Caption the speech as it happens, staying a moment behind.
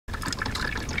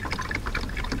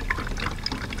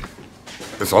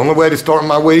It's the only way to start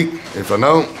my week. If I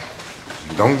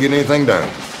don't get anything done.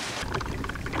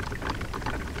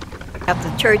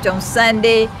 After church on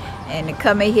Sunday and to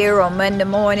come in here on Monday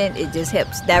morning, it just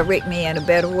helps direct me in a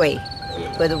better way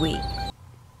for the week.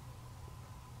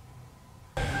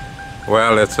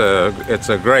 Well, it's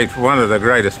one of the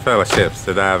greatest fellowships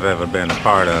that I've ever been a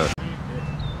part of.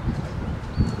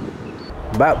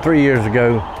 About 3 years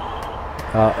ago,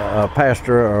 a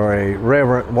pastor or a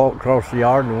reverend walked across the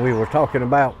yard and we were talking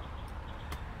about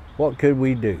what could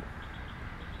we do.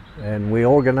 And we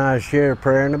organized Share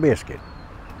Prayer and a Biscuit.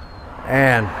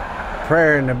 And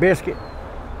prayer and a biscuit,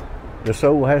 the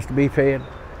soul has to be fed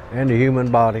and the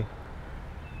human body.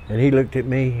 And he looked at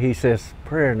me, he says,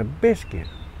 prayer and a biscuit.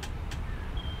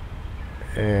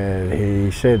 And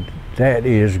he said, that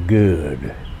is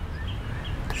good.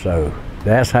 So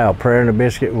that's how Prayer and a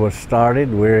Biscuit was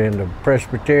started. We're in the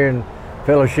Presbyterian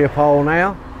Fellowship Hall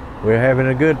now. We're having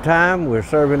a good time. We're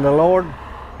serving the Lord,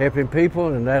 helping people,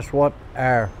 and that's what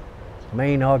our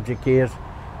main object is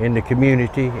in the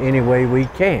community any way we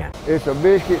can. It's a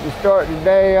biscuit to start the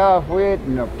day off with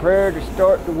and a prayer to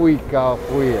start the week off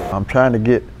with. I'm trying to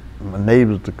get my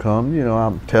neighbors to come. You know,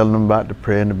 I'm telling them about the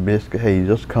prayer and the biscuit. Hey,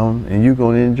 just come and you're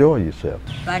going to enjoy yourself.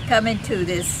 By coming to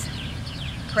this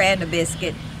Prayer and a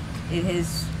Biscuit, it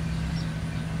has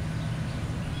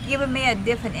given me a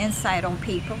different insight on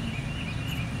people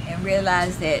and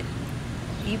realize that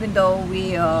even though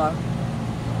we are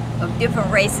of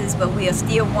different races, but we are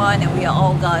still one and we are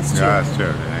all God's children. God's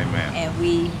children, amen. And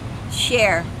we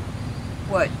share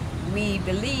what we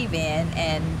believe in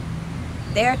and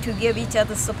there to give each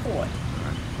other support.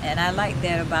 And I like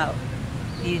that about,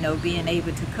 being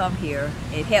able to come here.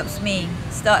 It helps me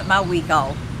start my week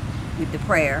off with the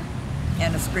prayer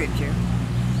and the scripture.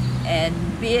 And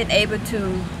being able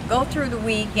to go through the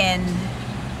week and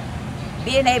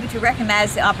being able to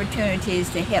recognize the opportunities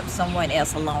to help someone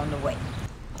else along the way.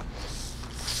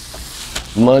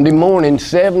 Monday morning,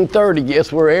 7:30,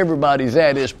 guess where everybody's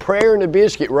at? It's Prayer and a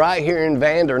Biscuit right here in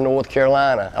Vander, North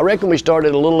Carolina. I reckon we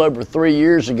started a little over 3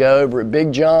 years ago over at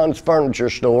Big John's Furniture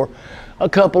Store. A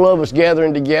couple of us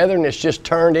gathering together, and it's just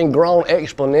turned and grown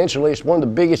exponentially. It's one of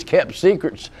the biggest kept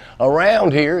secrets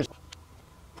around here.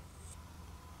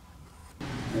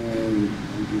 And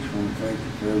we just want to thank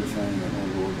you for everything,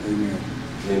 oh Lord. Amen.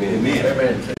 Amen.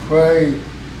 Amen.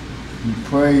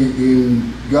 Pray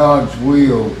in God's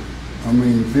will. I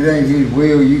mean, if it ain't His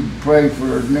will, you can pray for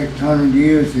the next 100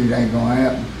 years, it ain't gonna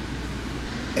happen.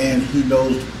 And He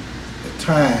knows the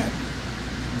time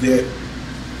that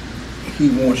He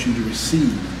wants you to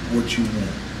receive what you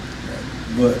want.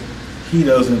 But He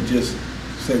doesn't just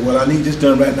say, well, I need this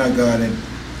done right now, God, and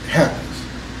it happens.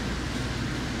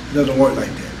 It doesn't work like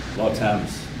that. A lot of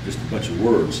times, just a bunch of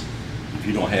words, if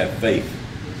you don't have faith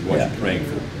in what you're praying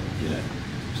for,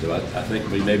 So I think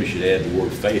we maybe should add the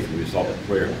word faith when we talk about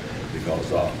prayer, because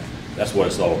that's what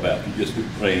it's all about. If you just keep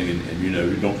praying and you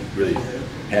don't really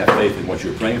have faith in what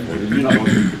you're praying for, then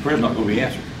your prayer's not going to be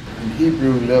answered. In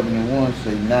Hebrews 11:1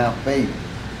 say, now faith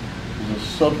is a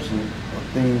substance of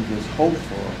things that's hoped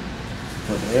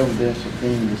for, but the evidence of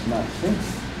things that's not seen.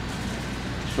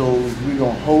 So if we're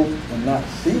going to hope and not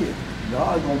see it,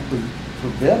 God's going to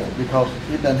prevail it, because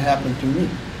it doesn't happen to me.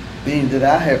 Things that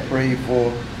I have prayed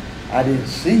for, I didn't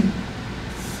see,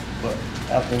 but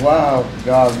after a while,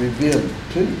 God revealed it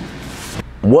to you.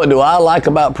 What do I like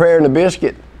about Prayer and a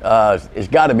Biscuit? It's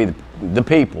got to be the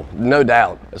people, no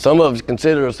doubt. Some of us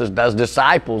consider us as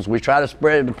disciples. We try to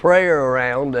spread the prayer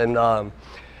around, and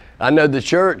I know the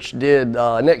church did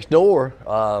next door,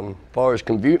 as far as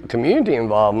community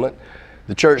involvement.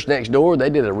 The church next door, they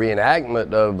did a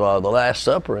reenactment of the Last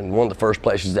Supper, and one of the first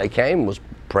places they came was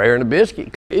Prayer and a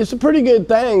Biscuit. It's a pretty good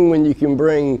thing when you can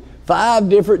bring 5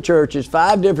 different churches,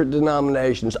 5 different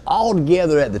denominations, all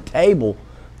together at the table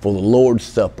for the Lord's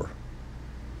Supper.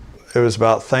 It was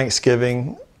about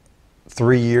Thanksgiving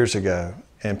 3 years ago,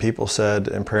 and people said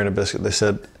in Prayer and a Biscuit, they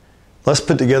said, let's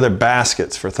put together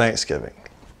baskets for Thanksgiving.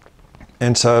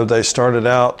 And so they started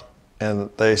out and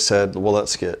they said, well,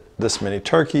 let's get this many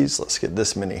turkeys, let's get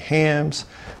this many hams,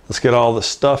 let's get all the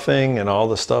stuffing and all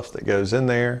the stuff that goes in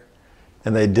there.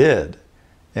 And they did.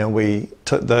 And we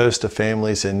took those to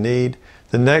families in need.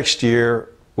 The next year,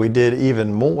 we did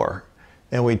even more.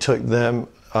 And we took them,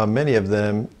 many of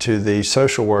them, to the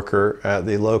social worker at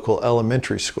the local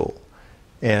elementary school.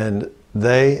 And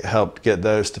they helped get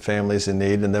those to families in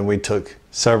need. And then we took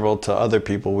several to other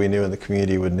people we knew in the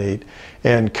community would need.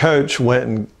 And Coach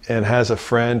went and has a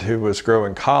friend who was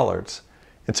growing collards.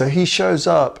 And so he shows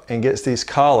up and gets these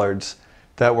collards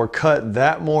that were cut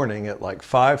that morning at like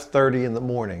 5:30 in the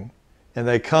morning. And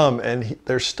they come and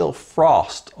there's still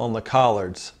frost on the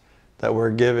collards that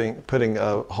we're putting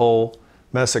a whole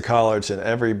mess of collards in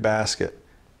every basket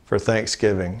for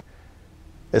Thanksgiving.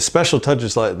 It's special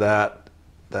touches like that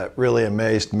that really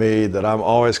amazed me, that I'm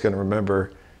always going to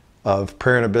remember, of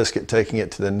Prayer and a Biscuit taking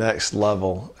it to the next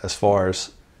level as far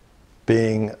as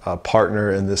being a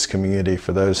partner in this community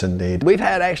for those in need. We've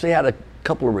actually had a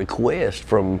couple of requests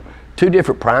from 2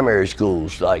 different primary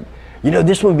schools, like, you know,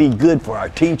 this would be good for our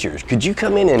teachers. Could you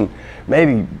come in and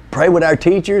maybe pray with our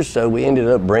teachers? So we ended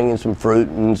up bringing some fruit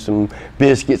and some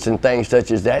biscuits and things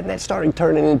such as that, and that started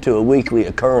turning into a weekly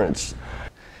occurrence.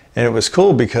 And it was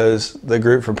cool because the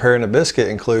group from Prayer and a Biscuit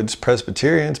includes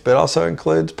Presbyterians, but also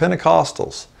includes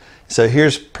Pentecostals. So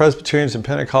here's Presbyterians and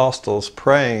Pentecostals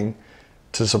praying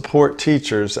to support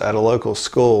teachers at a local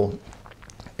school.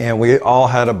 And we all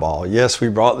had a ball. Yes, we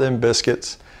brought them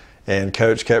biscuits, and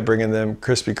Coach kept bringing them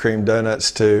Krispy Kreme donuts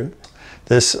too.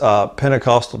 This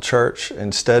Pentecostal church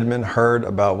in Stedman heard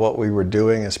about what we were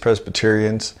doing as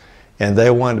Presbyterians, and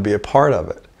they wanted to be a part of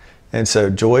it. And so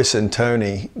Joyce and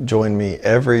Tony joined me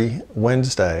every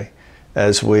Wednesday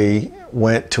as we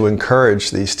went to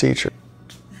encourage these teachers.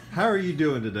 How are you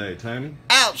doing today, Tony?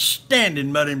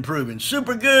 Outstanding, but improving.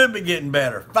 Super good, but getting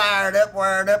better. Fired up,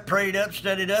 wired up, prayed up,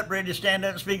 studied up, ready to stand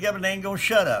up and speak up, and they ain't gonna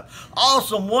shut up.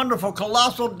 Awesome, wonderful,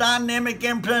 colossal, dynamic,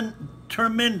 and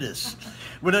tremendous.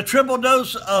 With a triple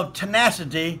dose of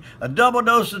tenacity, a double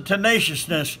dose of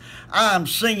tenaciousness, I'm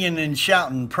singing and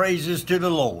shouting praises to the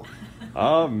Lord.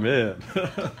 Amen.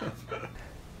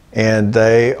 And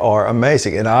they are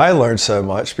amazing. And I learned so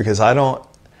much because I don't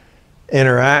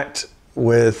interact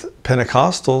with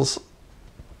Pentecostals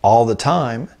all the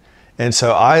time. And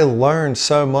so I learned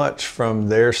so much from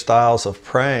their styles of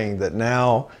praying that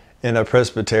now in a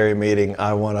Presbyterian meeting,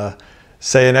 I want to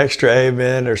say an extra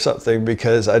amen or something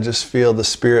because I just feel the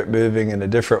Spirit moving in a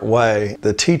different way.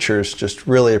 The teachers just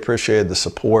really appreciated the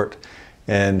support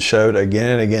and showed again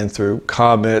and again through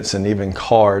comments and even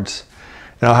cards.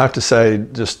 And I'll have to say,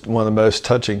 just one of the most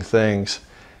touching things,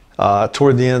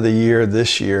 toward the end of the year,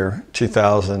 this year,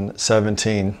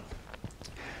 2017,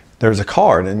 there's a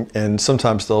card, and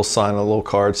sometimes they'll sign a little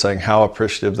card saying how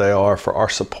appreciative they are for our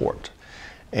support.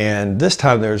 And this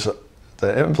time the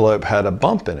envelope had a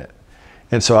bump in it.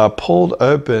 And so I pulled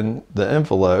open the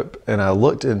envelope and I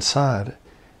looked inside,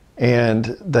 and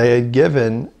they had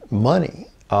given money.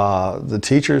 The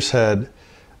teachers had,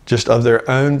 just of their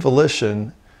own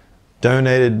volition,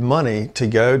 donated money to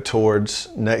go towards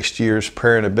next year's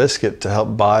Prayer and a Biscuit to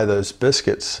help buy those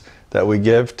biscuits that we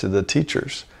give to the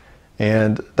teachers.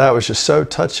 And that was just so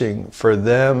touching for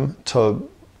them to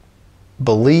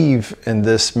believe in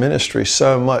this ministry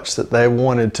so much that they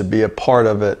wanted to be a part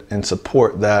of it and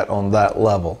support that on that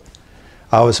level.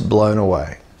 I was blown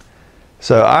away.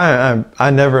 So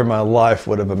I never in my life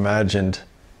would have imagined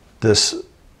this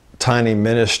tiny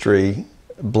ministry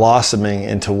blossoming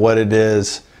into what it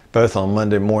is, both on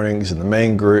Monday mornings in the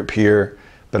main group here,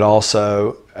 but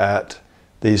also at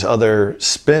these other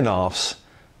spin-offs,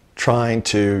 trying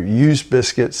to use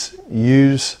biscuits,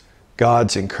 use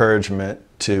God's encouragement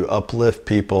to uplift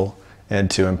people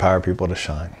and to empower people to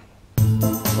shine.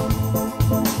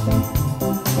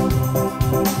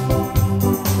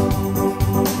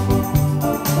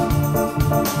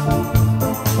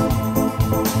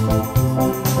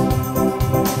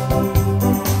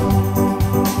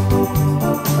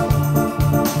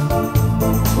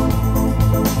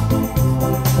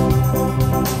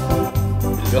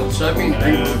 Happy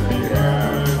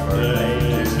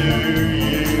birthday to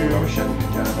you.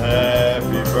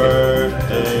 Happy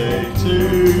birthday to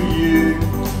you.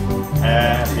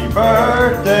 Happy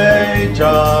birthday,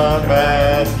 John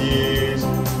Matthews.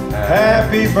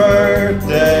 Happy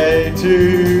birthday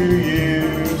to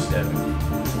you.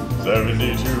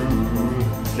 72.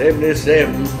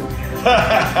 77.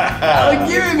 I'm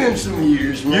giving him some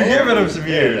years, man. You're giving him some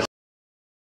years.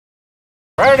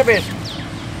 Prayer and a Biscuit.